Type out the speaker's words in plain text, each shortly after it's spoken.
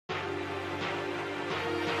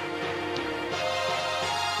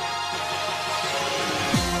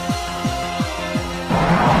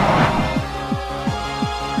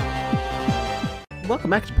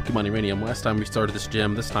back to Pokemon Uranium. Last time we started this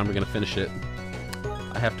gym, this time we're gonna finish it.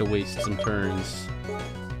 I have to waste some turns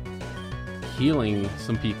healing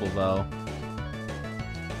some people, though.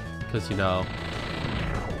 Because, you know...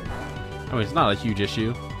 I mean, it's not a huge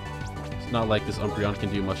issue. It's not like this Umbreon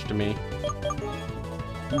can do much to me.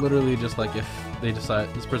 Literally just like if they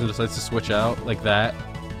decide... This person decides to switch out, like that,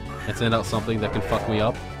 and send out something that can fuck me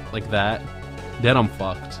up, like that, then I'm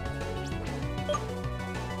fucked.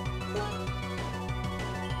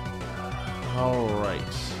 Alright.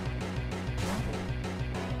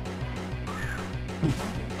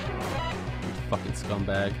 Fucking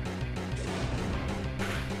scumbag.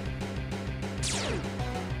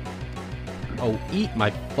 Oh, eat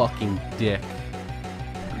my fucking dick.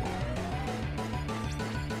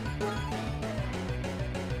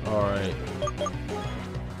 Alright.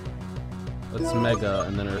 Let's Mega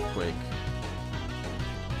and then Earthquake.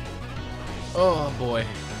 Oh boy.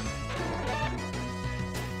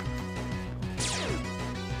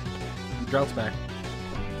 Drought's back.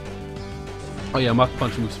 Oh yeah, Mach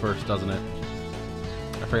Punch moves first, doesn't it?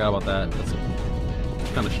 I forgot about that. That's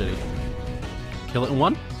kind of shitty. Kill it in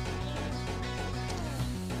one?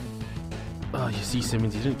 Oh, you see,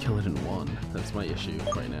 Simmons, you didn't kill it in one. That's my issue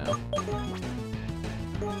right now.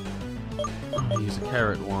 I'm gonna use a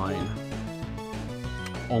Carrot Wine.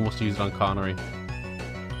 Almost used it on Connery.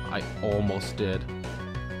 I almost did.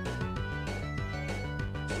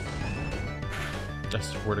 I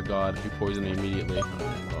swear to God, if you poison me immediately.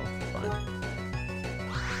 Alright, well, fine.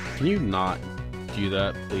 Can you not do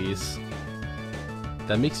that, please?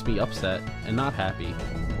 That makes me upset and not happy.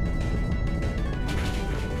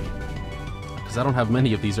 Because I don't have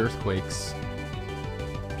many of these Earthquakes.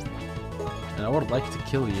 And I would like to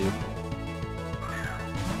kill you.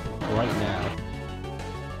 Right now.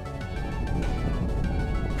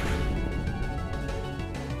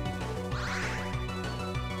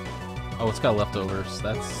 Oh, it's got leftovers.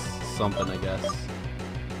 That's something, I guess.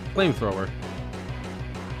 Flamethrower.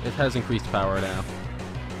 It has increased power now.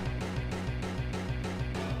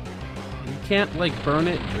 You can't, like, burn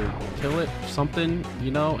it or kill it or something,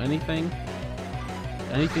 you know? Anything?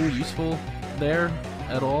 Anything useful there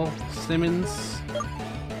at all, Simmons?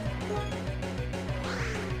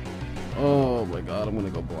 Oh my God, I'm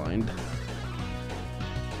gonna go blind.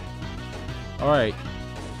 Alright.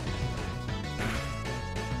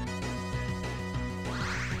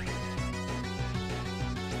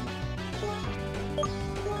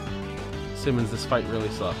 Simmons, this fight really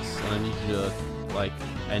sucks, and I need you to, like,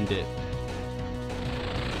 end it.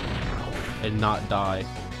 And not die.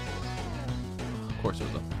 Of course it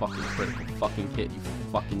was a fucking critical fucking hit, you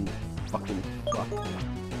fucking fuck.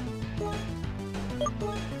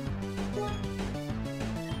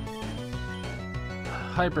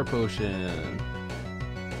 Hyper Potion.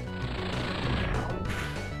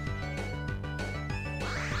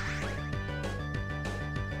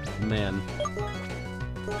 Man.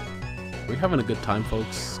 We're having a good time,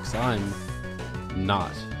 folks, because I'm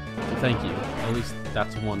not. So thank you. At least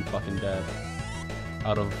that's one fucking dead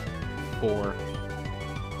out of 4.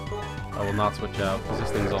 I will not switch out because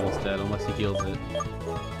this thing's almost dead unless he heals it.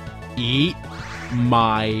 Eat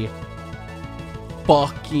my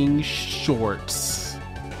fucking shorts.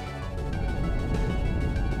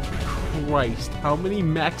 Christ, how many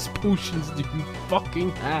max potions do you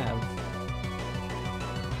fucking have?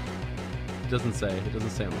 It doesn't say. It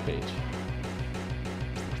doesn't say on the page.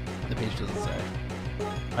 The page doesn't say.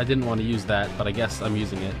 I didn't want to use that, but I guess I'm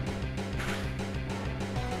using it.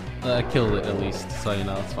 I killed it at least, so you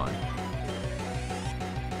know, it's fine.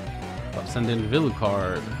 I'll send in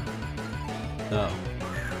Villucard. No.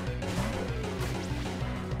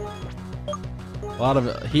 A lot of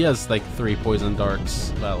it, he has like 3 poison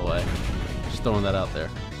darts, by the way. Just throwing that out there.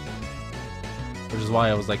 Which is why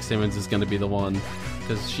I was like, Simmons is going to be the one.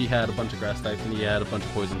 Because she had a bunch of grass types and he had a bunch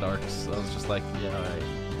of poison darts. So I was just like, yeah, alright.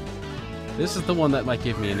 This is the one that might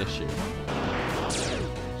give me an issue.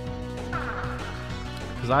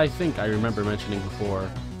 Because I think I remember mentioning before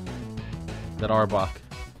that Arbok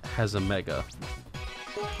has a Mega.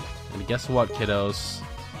 And guess what, kiddos?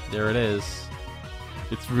 There it is.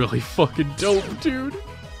 It's really fucking dope, dude.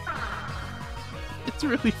 It's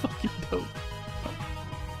really fucking dope.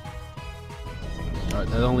 Alright,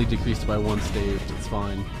 that only decreased by 1 stage. It's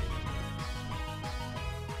fine.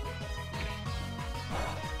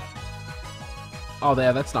 Oh,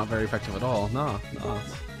 yeah, that's not very effective at all. No.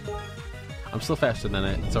 I'm still faster than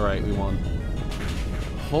it. It's alright, we won.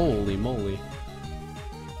 Holy moly.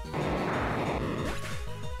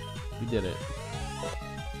 We did it.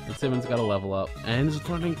 And Simmons got a level up. And is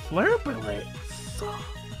learning Flare Bullets.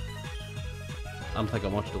 I don't think I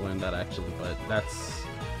want you to learn that, actually, but that's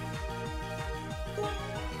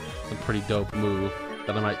It's a pretty dope move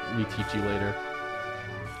that I might reteach you later.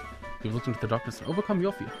 You've looked into the darkness to overcome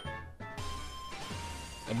your fear.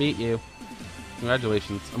 I beat you.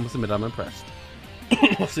 Congratulations. I must admit I'm impressed.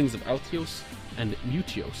 Blessings of Altios and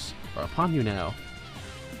Mutios are upon you now.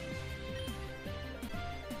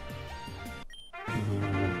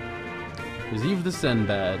 Receive the Zen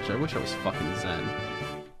badge. I wish I was fucking Zen.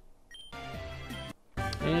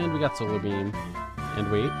 And we got Solar Beam. And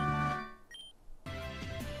wait.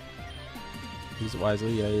 Use it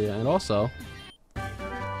wisely, yeah. And also,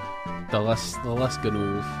 the less good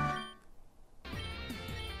move.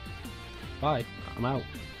 Bye. I'm out.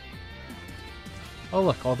 Oh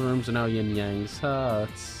look, all the rooms are now yin yangs.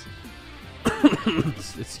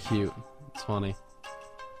 It's cute. It's funny.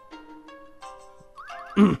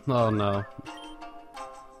 Oh no.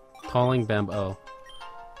 Calling Bambo.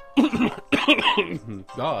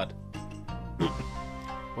 God.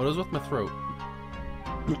 What is with my throat?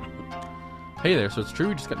 Hey there, so it's true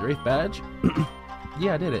you just got your 8th badge?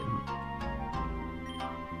 Yeah, I did it.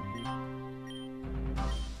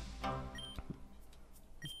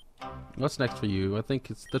 What's next for you? I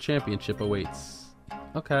think it's the championship awaits.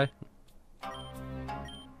 Okay.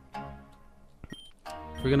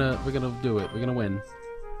 We're gonna do it. We're gonna win.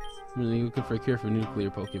 We're looking for a cure for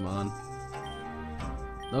nuclear Pokemon.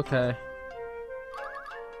 Okay.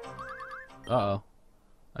 Uh-oh.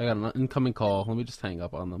 I got an incoming call. Let me just hang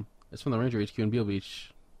up on them. It's from the Ranger HQ in Beale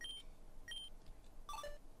Beach.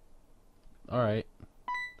 Alright.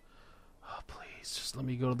 Oh, please, just let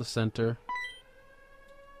me go to the center.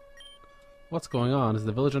 What's going on? Is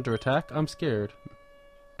the village under attack? I'm scared.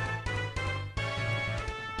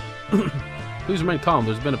 Please remain calm.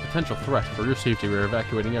 There's been a potential threat. For your safety, we're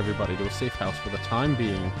evacuating everybody to a safe house for the time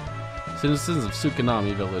being. Citizens of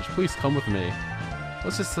Tsukanami Village, please come with me.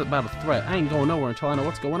 What's this about a threat? I ain't going nowhere until I know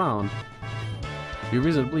what's going on. We have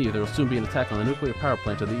reason to believe there will soon be an attack on the nuclear power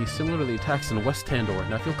plant to the east, similar to the attacks in West Tandor.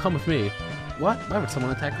 Now, if you'll come with me... What? Why would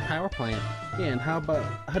someone attack the power plant? Yeah, and how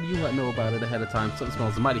do you know about it ahead of time? Something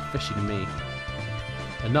smells mighty fishy to me.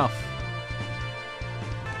 Enough.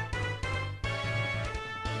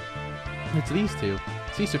 It's these two.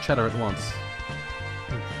 Cease your chatter at once.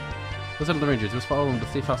 Listen to the Rangers. Just follow them to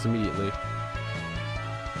the safe house immediately.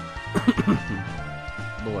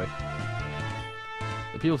 Boy.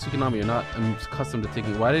 The people of Tsukanami are not accustomed to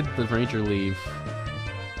taking... Why did the Ranger leave,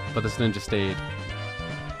 but this ninja stayed?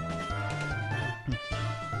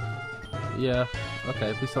 Yeah.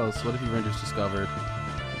 Okay, please tell us. What have you Rangers discovered?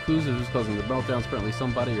 The clues are just causing the meltdowns. Apparently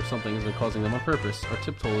somebody or something has been causing them on purpose. Our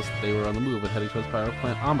tip told us that they were on the move and heading towards power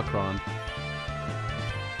plant Omicron.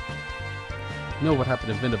 You know what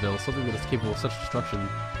happened in Vindaville, something that is capable of such destruction.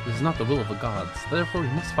 This is not the will of the gods. Therefore, we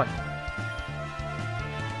must fight.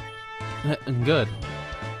 And good.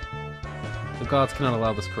 The gods cannot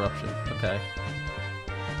allow this corruption. Okay.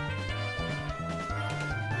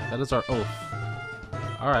 That is our oath.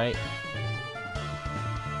 Alright.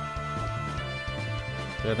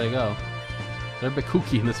 There they go. They're a bit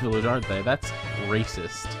kooky in this village, aren't they? That's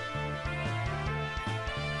racist.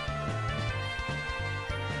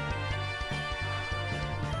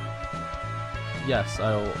 Yes,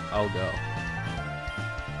 I'll go.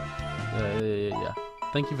 Yeah.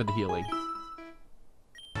 Thank you for the healing.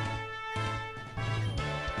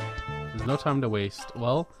 There's no time to waste.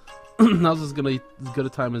 Well, now's as good a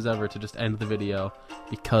time as ever to just end the video,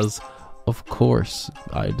 because, of course,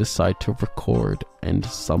 I decide to record, and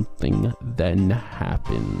something then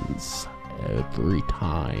happens every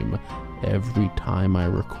time I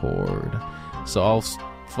record. So I'll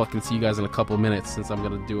fucking see you guys in a couple minutes, since I'm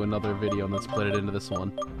gonna do another video and then split it into this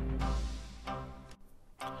one.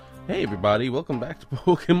 Hey everybody, welcome back to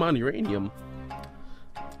Pokemon Uranium.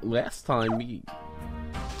 Last time we...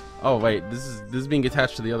 Oh wait, this is being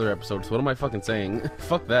attached to the other episode, so what am I fucking saying?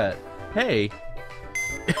 Fuck that. Hey!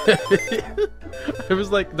 I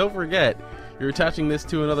was like, don't forget, you're attaching this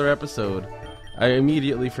to another episode. I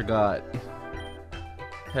immediately forgot.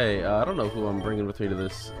 Hey, I don't know who I'm bringing with me to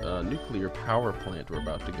this nuclear power plant we're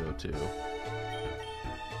about to go to.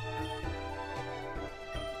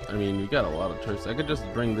 I mean, we got a lot of choices. I could just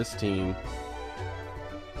bring this team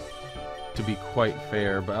to be quite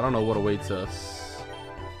fair, but I don't know what awaits us.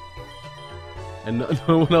 And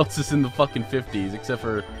no one else is in the fucking 50s except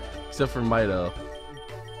for Mido.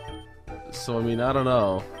 So I mean, I don't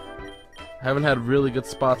know. I haven't had really good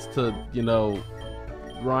spots to, you know,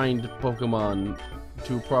 grind Pokemon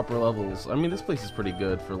to proper levels. I mean, this place is pretty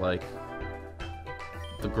good for like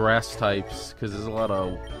the grass types, because there's a lot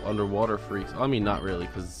of underwater freaks. I mean, not really,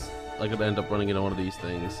 because I could end up running into one of these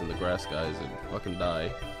things and the grass guys and fucking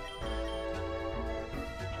die.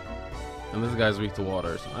 And this guy's weak to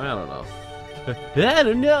water, so I don't know. I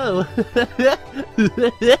don't know.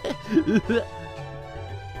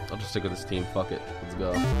 I'll just stick with this team. Fuck it. Let's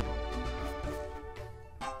go.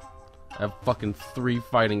 I have fucking 3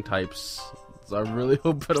 fighting types, so I really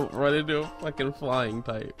hope I don't run into a fucking flying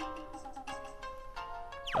type.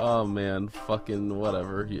 Oh man, fucking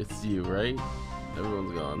whatever. It's you, right?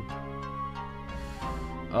 Everyone's gone.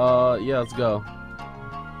 Yeah, let's go.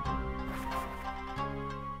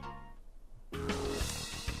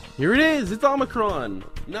 Here it is! It's Omicron!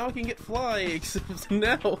 Now I can get fly, except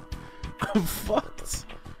now I'm fucked.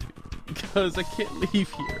 Because I can't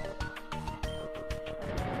leave here.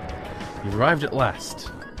 You arrived at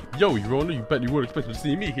last. Yo, Uranium, you bet you weren't expecting to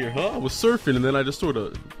see me here, huh? I was surfing and then I just sort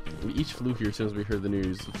of... We each flew here as soon as we heard the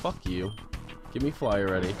news. Fuck you. Give me fly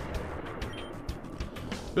already.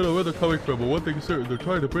 I don't know where they're coming from, but one thing is certain, they're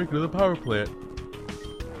trying to break into the power plant.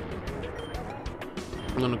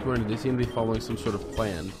 And according to they seem to be following some sort of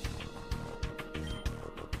plan.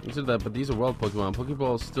 You said that, but these are wild Pokemon.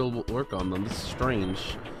 Pokeballs still work on them. This is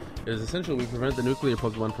strange. It is essential we prevent the nuclear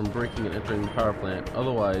Pokemon from breaking and entering the power plant.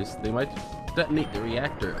 Otherwise, they might detonate the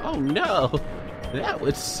reactor. Oh no! That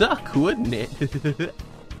would suck, wouldn't it?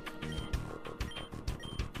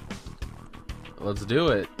 Let's do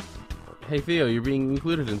it. Hey Theo, you're being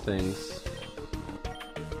included in things.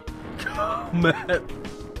 Matt.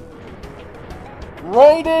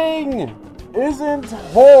 Writing isn't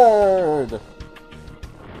hard.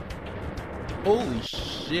 Holy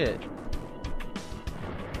shit.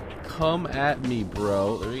 Come at me,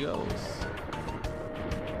 bro. There he goes.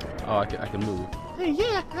 Oh, I can move. Hey,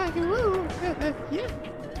 yeah, I can move. Yeah.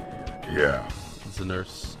 Yeah. It's a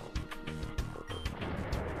nurse.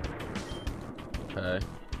 Okay.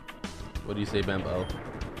 What do you say, Bambo?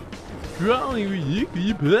 Yeah,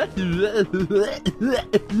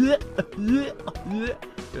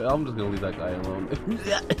 I'm just gonna leave that guy alone.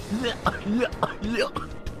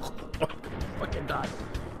 Fucking die.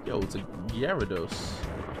 Yo, it's a Gyarados.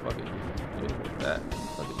 Fucking that.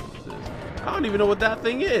 Fucking I don't even know what that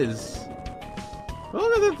thing is.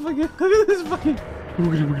 Look at that fucking. Look at this fucking.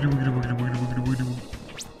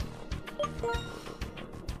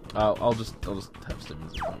 I'll just have some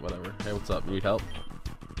music on, whatever. Hey, what's up? You need help?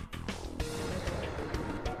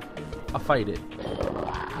 I'll fight it.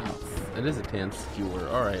 It is a tan skewer.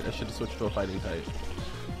 Alright, I should have switched to a fighting type.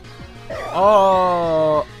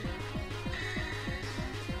 Oh,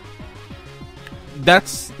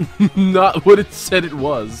 that's not what it said it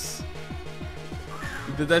was.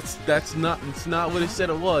 It's not what it said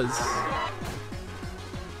it was.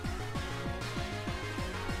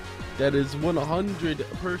 That is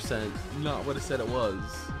 100% not what it said it was.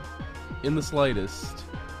 In the slightest.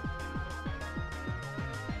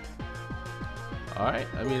 Alright,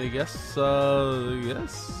 I mean, I guess, I'm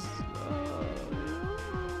just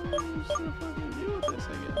gonna fucking deal with this,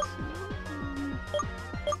 I guess.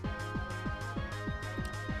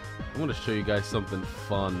 I'm gonna show you guys something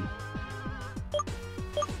fun.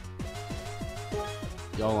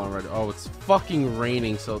 Y'all aren't ready. Oh, it's fucking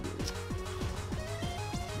raining, so...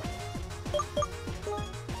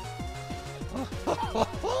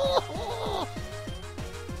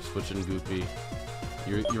 Switching Goofy.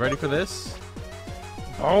 You ready for this?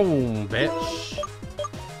 Boom, bitch!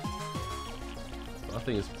 That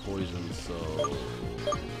thing is poison, so...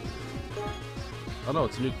 Oh no,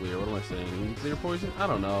 it's nuclear. What am I saying? Nuclear poison? I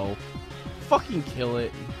don't know. Fucking kill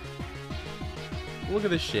it. Look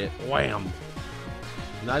at this shit. Wham!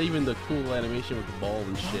 Not even the cool animation with the ball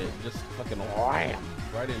and shit. Just fucking wham!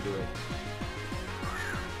 Right into it.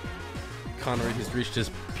 Connery has reached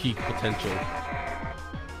his peak potential.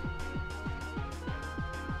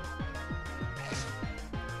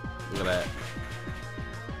 Look at that.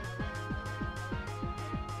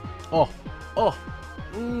 Oh! Oh!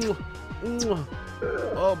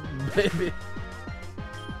 Oh, baby!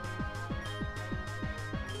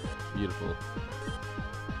 Beautiful.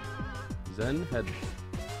 Zen had...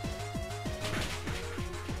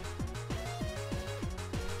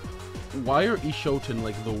 Why are Ishoten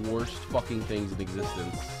like the worst fucking things in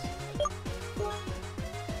existence?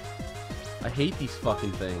 I hate these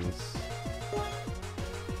fucking things.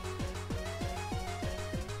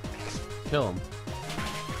 Kill him.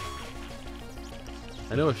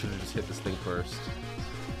 I know I should have just hit this thing first.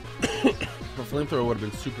 But flamethrower would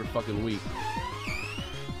have been super fucking weak.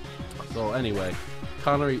 So anyway,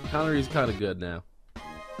 Connery's kind of good now.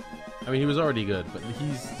 I mean, he was already good, but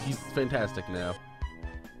he's fantastic now.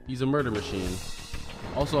 He's a murder machine.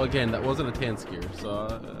 Also, again, that wasn't a Tanskier,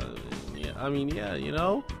 so yeah. I mean, yeah, you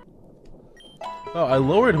know. Oh, I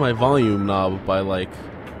lowered my volume knob by like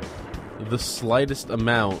the slightest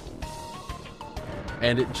amount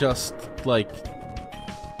and it just, like,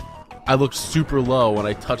 I looked super low when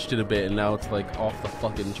I touched it a bit, and now it's, like, off the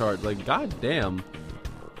fucking chart. Like, goddamn.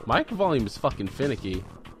 Mic volume is fucking finicky.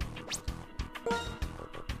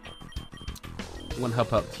 One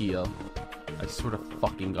help out TL. I sort of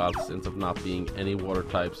fucking got this ends up not being any water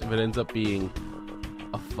types. If it ends up being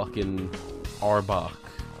a fucking Arbok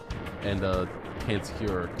and a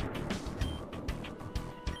Pansecure.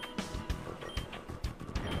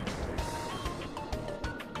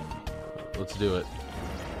 Let's do it.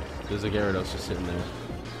 There's a Gyarados just sitting there.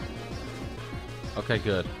 Okay,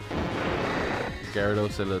 good.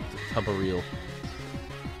 Gyarados and a Tubbereel.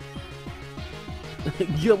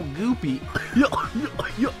 Yo, Goopy.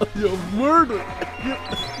 Yo, murder.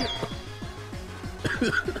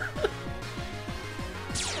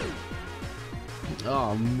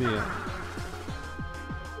 Oh, man.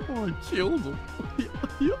 Oh, I killed him.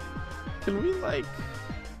 Can we, like,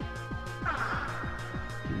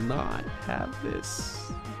 not have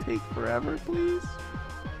this take forever, please?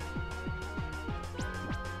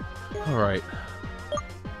 Alright.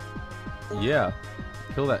 Yeah.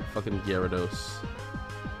 Kill that fucking Gyarados.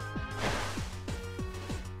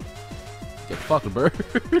 Get fucked, bird.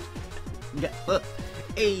 Get fucked.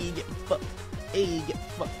 Hey, get fucked. Hey, get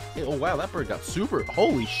fucked. Hey, oh, wow, that bird got super.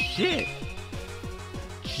 Holy shit.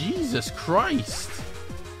 Jesus Christ.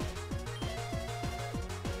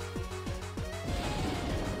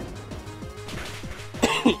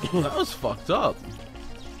 That was fucked up.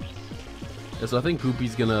 Yeah, so I think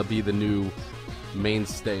Goopy's gonna be the new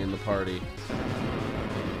mainstay in the party.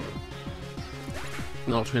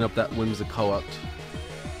 And I'll train up that Whimsicott.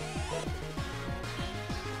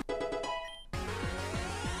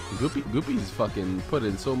 Goopy's fucking put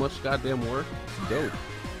in so much goddamn work. It's dope.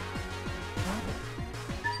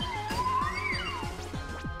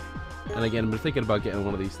 And again, I've been thinking about getting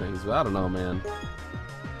one of these things, but I don't know, man.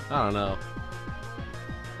 I don't know.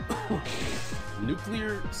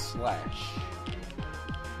 Nuclear Slash.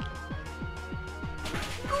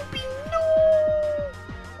 Goopy, no!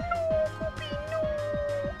 No, Goopy, no!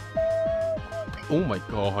 Oh my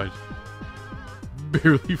god.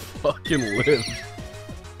 Barely fucking lived.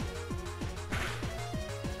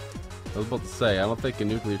 I was about to say, I don't think a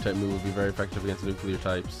nuclear type move would be very effective against nuclear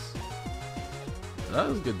types. That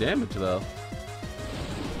was good damage though.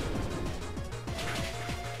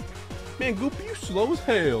 Man, Goopy, you slow as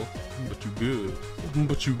hell. But you good.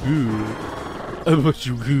 But you good. But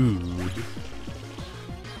you good.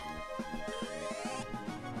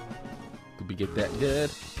 Goopy get that good.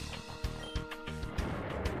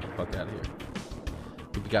 Fuck out of here.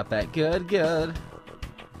 Goopy got that good, good.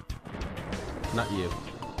 Not you.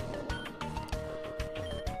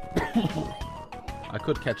 I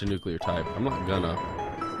could catch a nuclear type. I'm not gonna.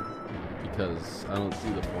 Because I don't see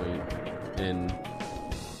the point in...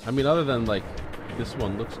 I mean, other than, like, this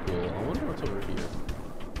one looks cool. I wonder what's over here.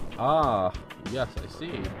 Ah, yes, I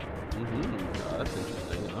see. Oh, that's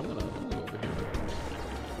interesting. I'm gonna go over here.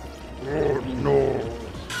 Oh, no.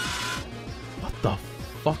 What the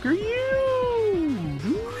fuck are you,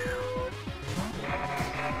 dude?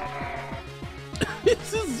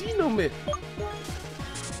 It's a Xenomit.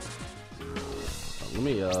 Let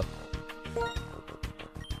me,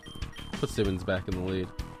 put Simmons back in the lead.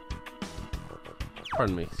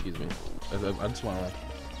 Pardon me, excuse me. I just want to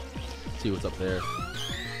see what's up there.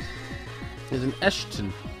 There's an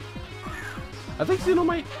Eshton. I think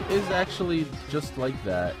Xenomite is actually just like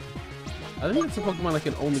that. I think it's a Pokemon I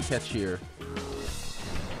can only catch here.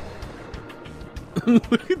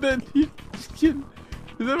 Look at that. You just kidding.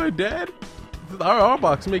 Is that my dad? Our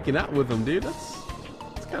Arbok's making out with him, dude.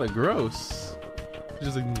 That's kind of gross.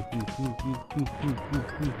 Just like...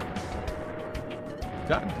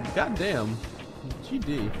 God damn.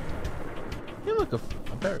 GD. You look a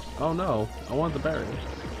berry. Oh no, I want the berry.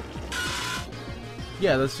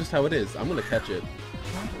 Yeah, that's just how it is. I'm gonna catch it.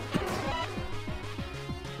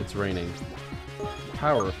 It's raining.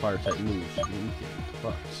 Power of fire type moves weakened,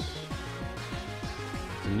 but it's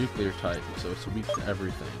a nuclear type, so it's weak to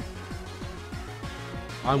everything.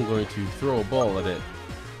 I'm going to throw a ball at it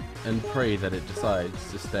and pray that it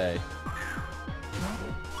decides to stay.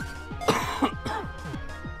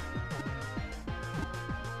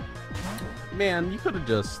 Man, you could have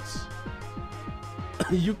just...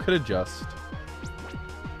 you could have just...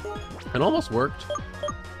 It almost worked.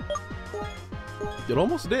 It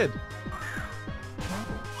almost did.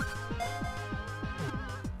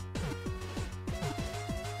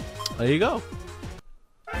 There you go.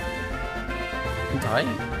 You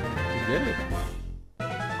did it.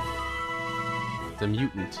 It's a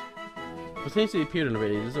mutant. Potentially appeared in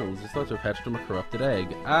irradiated zones. It's thought to have hatched from a corrupted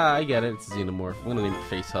egg. Ah, I get it. It's a xenomorph. I'm gonna name it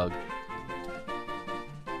Face Hug.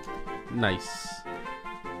 Nice.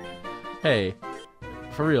 Hey,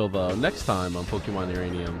 for real though, next time on Pokemon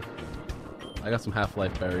Uranium, I got some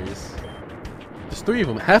Half-Life berries. There's 3 of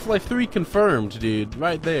them. Half-Life 3 confirmed, dude.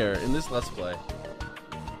 Right there in this Let's Play.